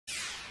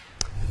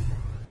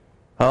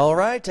All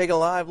right, take a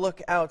live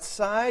look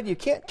outside.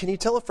 Can you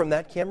tell it from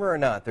that camera or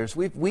not?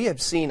 We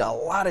have seen a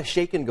lot of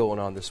shaking going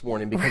on this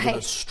morning because of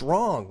the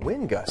strong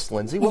wind gusts,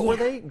 Lindsey. What were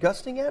they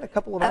gusting at a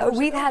couple of hours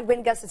We've ago? had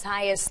wind gusts as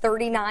high as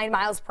 39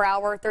 miles per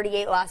hour,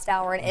 38 last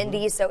hour in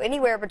Indy, so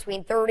anywhere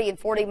between 30 and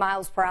 40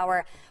 miles per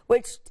hour,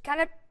 which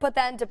kind of put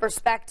that into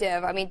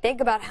perspective. I mean,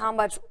 think about how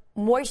much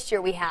moisture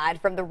we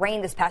had from the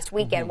rain this past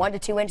weekend, 1 to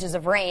 2 inches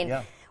of rain.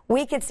 Yeah.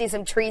 We could see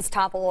some trees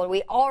topple.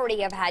 We already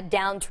have had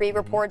down tree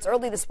reports.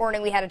 Early this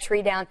morning, we had a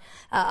tree down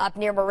up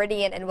near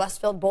Meridian and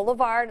Westfield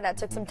Boulevard, and that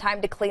took some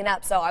time to clean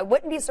up. So I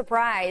wouldn't be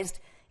surprised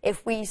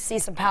if we see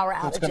some power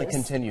outages. It's going to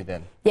continue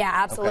then? Yeah,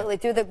 absolutely.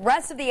 Okay. Through the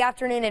rest of the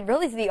afternoon and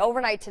really through the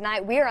overnight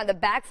tonight, we are on the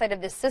backside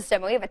of this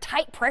system. We have a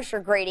tight pressure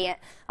gradient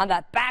on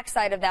the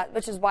backside of that,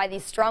 which is why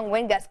these strong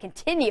wind gusts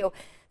continue.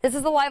 This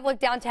is a live look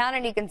downtown,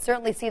 and you can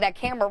certainly see that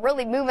camera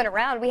really moving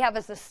around. We have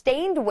a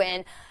sustained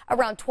wind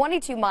around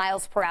 22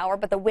 miles per hour,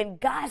 but the wind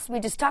gusts, we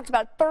just talked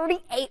about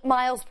 38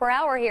 miles per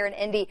hour here in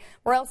Indy.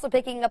 We're also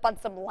picking up on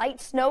some light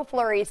snow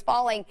flurries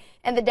falling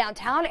in the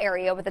downtown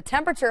area with a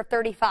temperature of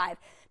 35.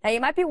 Now,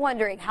 you might be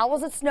wondering, how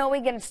was it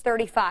snowing and it's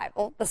 35?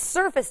 Well, the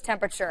surface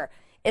temperature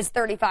is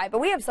 35, but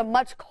we have some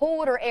much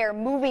colder air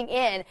moving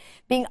in,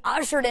 being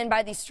ushered in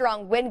by these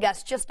strong wind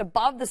gusts just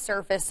above the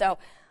surface. So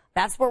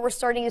that's where we're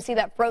starting to see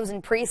that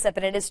frozen precip,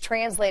 and it is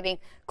translating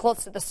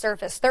close to the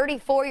surface.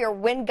 34-year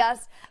wind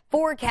gust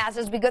forecast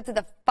as we go through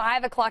the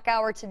 5 o'clock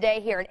hour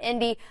today here in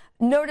Indy.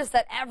 Notice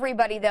that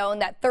everybody, though, in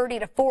that 30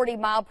 to 40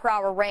 mile per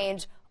hour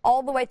range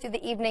all the way through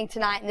the evening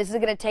tonight, and this is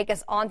going to take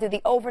us on through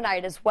the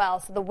overnight as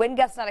well. So the wind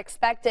gust not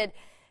expected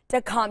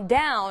to calm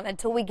down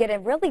until we get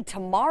in really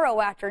tomorrow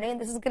afternoon.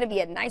 This is going to be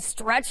a nice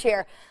stretch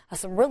here of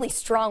some really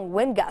strong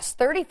wind gusts.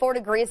 34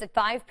 degrees at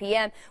 5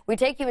 p.m. We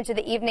take you into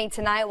the evening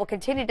tonight. We'll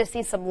continue to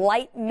see some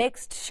light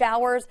mixed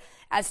showers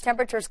as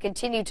temperatures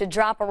continue to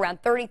drop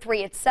around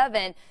 33 at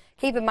 7.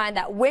 Keep in mind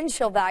that wind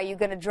chill value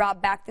going to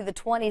drop back through the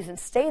 20s and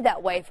stay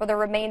that way for the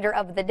remainder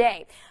of the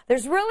day.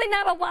 There's really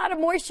not a lot of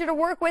moisture to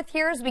work with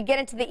here as we get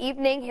into the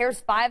evening. Here's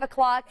 5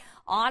 o'clock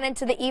on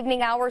into the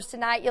evening hours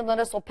tonight. You'll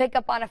notice we'll pick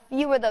up on a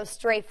few of those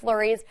stray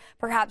flurries,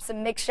 perhaps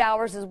some mixed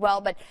showers as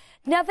well, but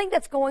nothing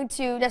that's going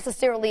to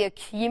necessarily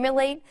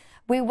accumulate.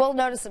 We will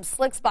notice some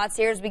slick spots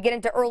here as we get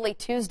into early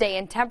Tuesday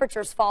and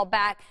temperatures fall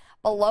back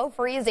below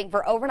freezing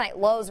for overnight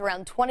lows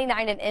around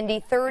 29 in Indy,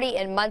 30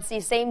 in Muncie,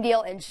 same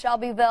deal in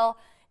Shelbyville.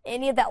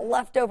 Any of that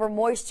leftover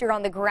moisture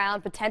on the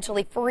ground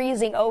potentially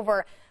freezing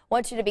over.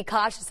 Want you to be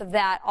cautious of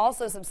that.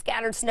 Also, some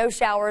scattered snow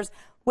showers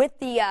with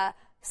the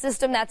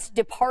system that's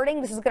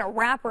departing. This is going to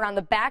wrap around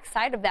the back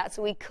side of that,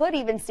 so we could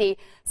even see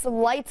some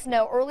light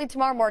snow early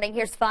tomorrow morning.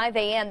 Here's 5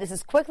 a.m. This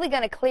is quickly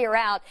going to clear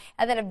out,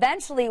 and then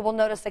eventually we'll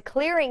notice a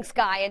clearing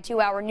sky into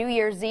our New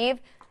Year's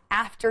Eve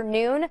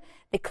afternoon.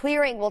 The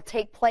clearing will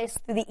take place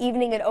through the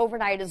evening and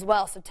overnight as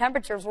well, so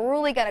temperatures are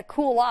really going to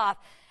cool off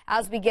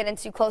as we get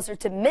into closer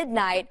to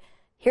midnight.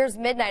 Here's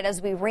midnight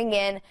as we ring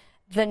in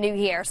the new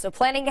year. So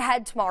planning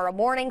ahead tomorrow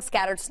morning,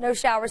 scattered snow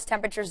showers,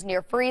 temperatures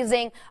near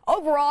freezing.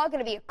 Overall, going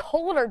to be a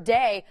colder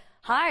day.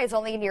 Highs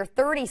only near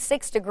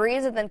 36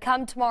 degrees. And then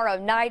come tomorrow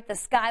night, the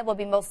sky will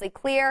be mostly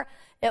clear.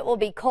 It will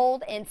be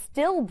cold and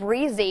still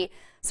breezy.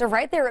 So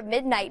right there at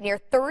midnight, near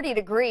 30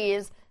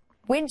 degrees.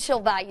 Wind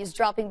chill values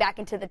dropping back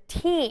into the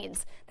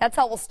teens. That's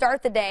how we'll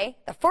start the day.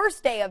 The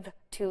first day of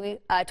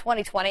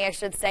 2020, I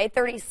should say,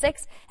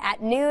 36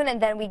 at noon. And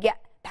then we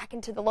get back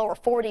into the lower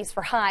 40s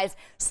for highs.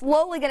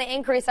 Slowly going to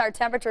increase our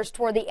temperatures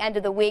toward the end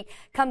of the week.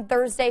 Come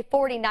Thursday,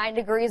 49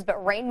 degrees,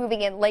 but rain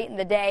moving in late in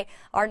the day.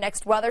 Our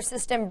next weather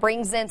system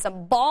brings in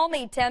some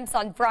balmy temps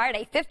on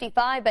Friday,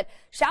 55, but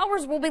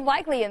showers will be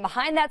likely. And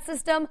behind that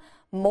system,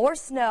 more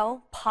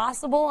snow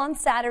possible on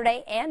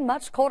Saturday and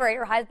much colder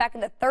air, highs back in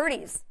the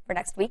 30s for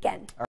next weekend.